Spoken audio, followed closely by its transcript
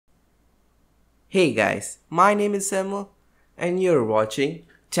Hey guys, my name is Samuel and you're watching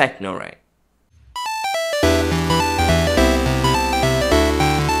TechnoRight.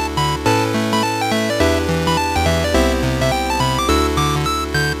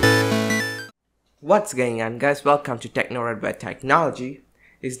 What's going on guys? Welcome to TechnoRight where technology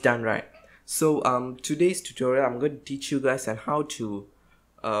is done right. Today's tutorial I'm going to teach you guys on how to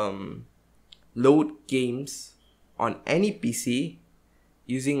load games on any PC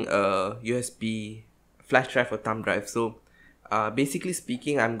using a USB flash drive or thumb drive. Basically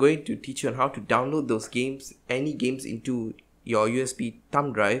speaking, I'm going to teach you on how to download those games, any games into your USB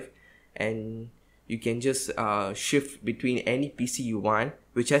thumb drive, and you can just shift between any PC you want,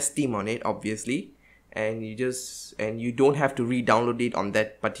 which has Steam on it, obviously, and you don't have to re-download it on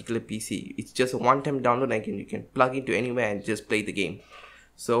that particular PC. It's just a one-time download, and you can plug into anywhere and just play the game.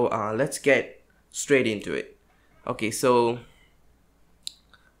 Let's get straight into it. Okay, so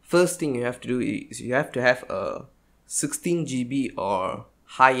first thing you have to do is you have to have a 16 GB or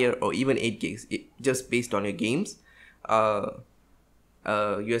higher, or even 8 gigs, just based on your games, a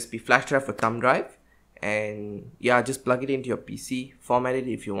USB flash drive or thumb drive, and yeah, just plug it into your PC, format it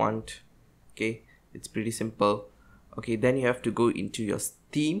if you want. Okay, it's pretty simple. Okay, then you have to go into your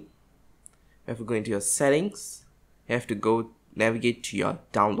Steam, you have to go into your settings, you have to go navigate to your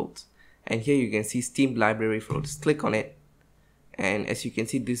downloads, and here you can see Steam library files. Click on it, and as you can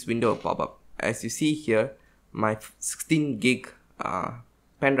see, this window will pop up. As you see here, my 16 gig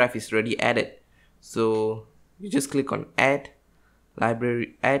pen drive is already added, so you just click on add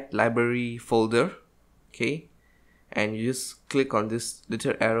library folder. Okay, and you just click on this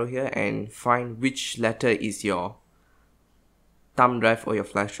little arrow here and find which letter is your thumb drive or your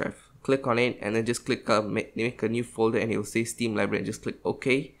flash drive. Click on it and then just click make a new folder, and it will say Steam library, and just click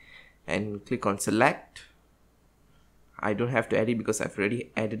OK and click on select. I don't have to add it because I've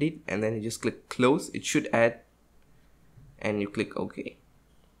already added it, and then you just click close. It should add, and you click OK.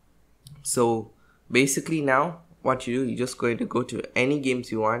 So basically now what you do, you're just going to go to any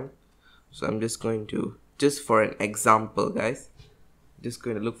games you want. So I'm just going to, just for an example guys, just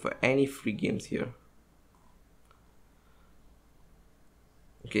going to look for any free games here.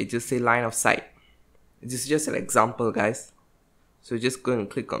 Okay, just say line of sight. This is just an example guys. So just go and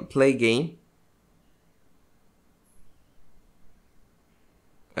click on play game.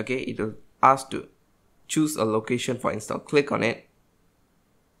 Okay, it will ask to choose a location for install. Click on it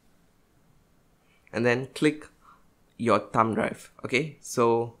and then click your thumb drive. Okay,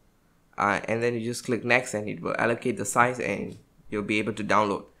 so and then you just click next, and it will allocate the size and you'll be able to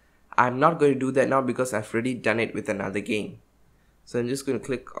download. I'm not going to do that now because I've already done it with another game. So I'm just going to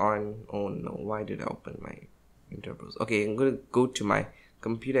click on, oh no, why did I open my interpose? Okay, I'm going to go to my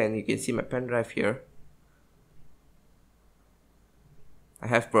computer, and you can see my pen drive here. I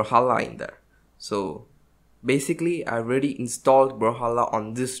have Brawlhalla in there. So basically I already installed Brawlhalla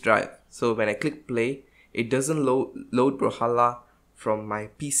on this drive. So when I click play, it doesn't load Brawlhalla from my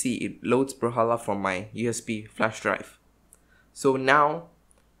PC, it loads Brawlhalla from my USB flash drive. So now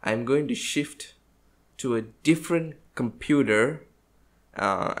I'm going to shift to a different computer.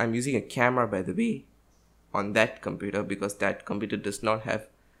 I'm using a camera, by the way, on that computer because that computer does not have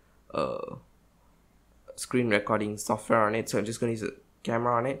screen recording software on it. So I'm just going to use a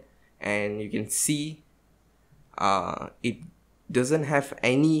camera on it, and you can see it doesn't have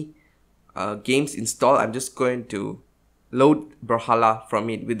any games installed. I'm just going to load Brawlhalla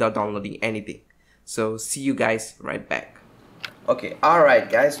from it without downloading anything. So see you guys right back. Okay, alright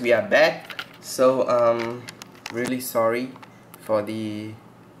guys, we are back. So really sorry for the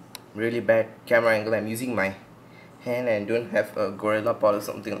really bad camera angle. I'm using my hand and don't have a Gorilla Pod or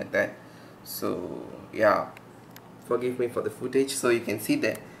something like that. So yeah, forgive me for the footage. So you can see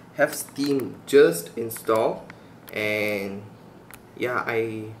that I have Steam just installed, and yeah,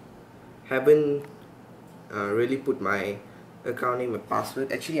 I haven't really put my account name and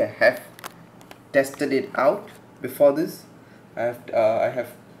password. Actually, I have tested it out before this. I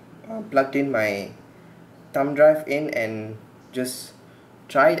have plugged in my thumb drive in and just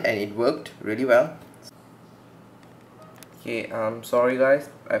tried, and it worked really well. Okay, sorry guys,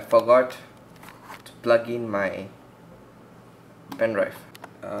 I forgot to plug in my pen drive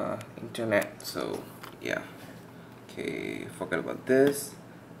internet. So yeah, okay, forget about this,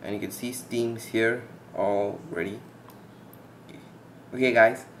 and you can see Steam's here already. Okay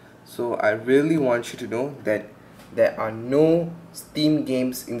guys, so I really want you to know that there are no Steam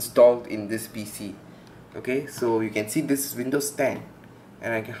games installed in this PC. Okay, so you can see this is Windows 10,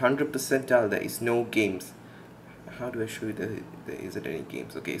 and I can 100% tell there is no games. How do I show you that there isn't any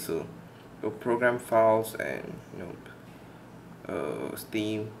games? Okay, so go program files, and nope,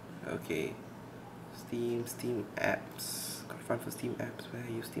 Steam. Okay, Steam apps. Gotta find for Steam apps. Where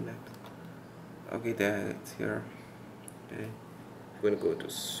I use Steam apps? Okay, there, it's here. Okay, I'm gonna go to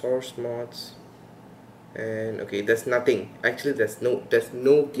source mods, and okay, there's nothing. Actually, there's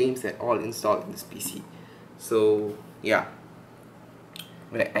no games at all installed in this PC. So yeah,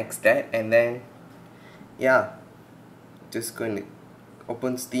 I'm gonna X that, and then yeah, just going to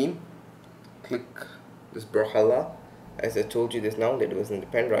open Steam, click this Brawlhalla, as I told you just now that it was in the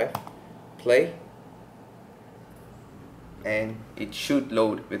pen drive, play, and it should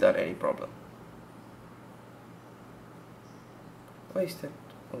load without any problem. Why is that?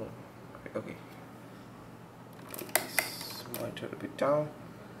 Oh, okay. This monitor a bit down,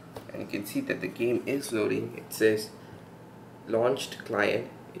 and you can see that the game is loading. It says launched client.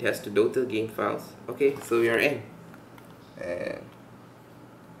 It has to load the game files. Okay, so we are in. And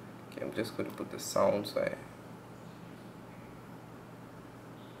okay, I'm just going to put the sound so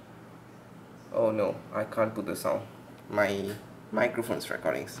oh no, I can't put the sound. My microphone's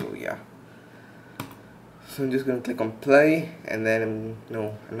recording, so yeah. So I'm just going to click on play, and then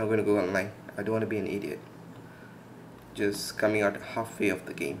no, I'm not going to go online. I don't want to be an idiot. Just coming out halfway of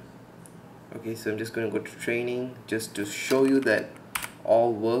the game. Okay, so I'm just going to go to training just to show you that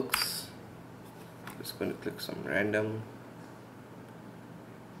all works. Just going to click some random.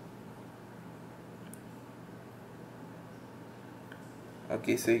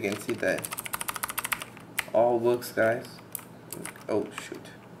 Okay, so you can see that all works, guys. Oh shoot.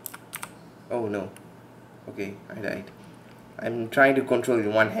 Oh no. Okay, I died. I'm trying to control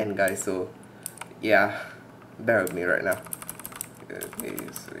in one hand, guys, so yeah, bear with me right now. Okay,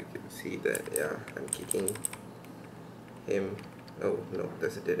 so you can see that, yeah, I'm kicking him. Oh no,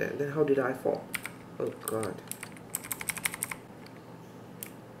 that's a dead end. Then how did I fall? Oh god.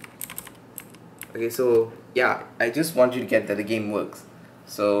 Okay, so yeah, I just want you to get that the game works.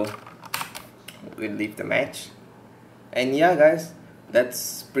 So we'll leave the match, and yeah guys,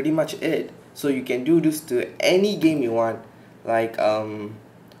 that's pretty much it. So you can do this to any game you want, like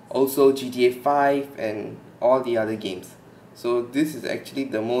also GTA 5 and all the other games. So this is actually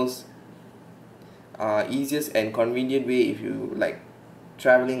the most easiest and convenient way if you like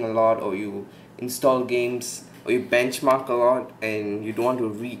traveling a lot, or you install games, or you benchmark a lot and you don't want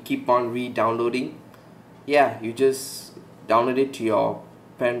to keep on re-downloading. Yeah, you just download it to your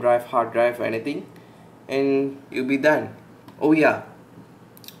pen drive, hard drive, or anything, and you'll be done. Oh yeah,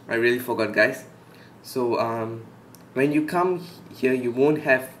 I really forgot, guys. So when you come here, you won't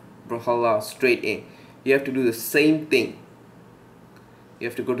have Brawlhalla straight in. You have to do the same thing. You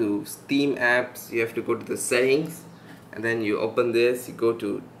have to go to Steam apps, you have to go to the settings, and then you open this, you go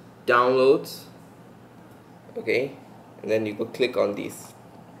to downloads, okay, and then you go click on this,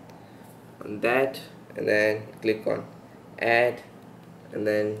 on that, and then click on add, and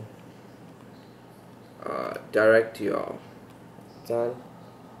then direct to your done.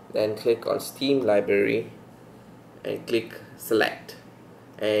 Then click on Steam library and click select,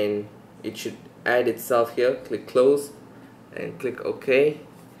 and it should add itself here. Click close and click OK,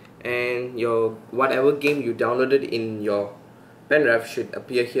 and your whatever game you downloaded in your pen drive should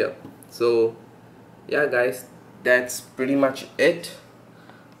appear here. So yeah guys, that's pretty much it.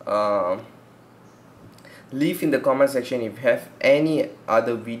 Leave in the comment section if you have any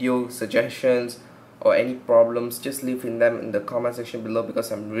other video suggestions or any problems. Just leave them in the comment section below,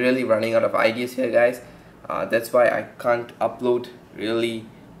 because I'm really running out of ideas here, guys. That's why I can't upload really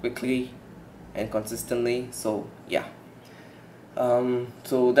quickly and consistently. So yeah,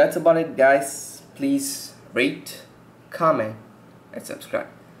 so that's about it, guys. Please rate, comment and subscribe,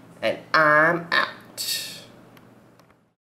 and I'm out.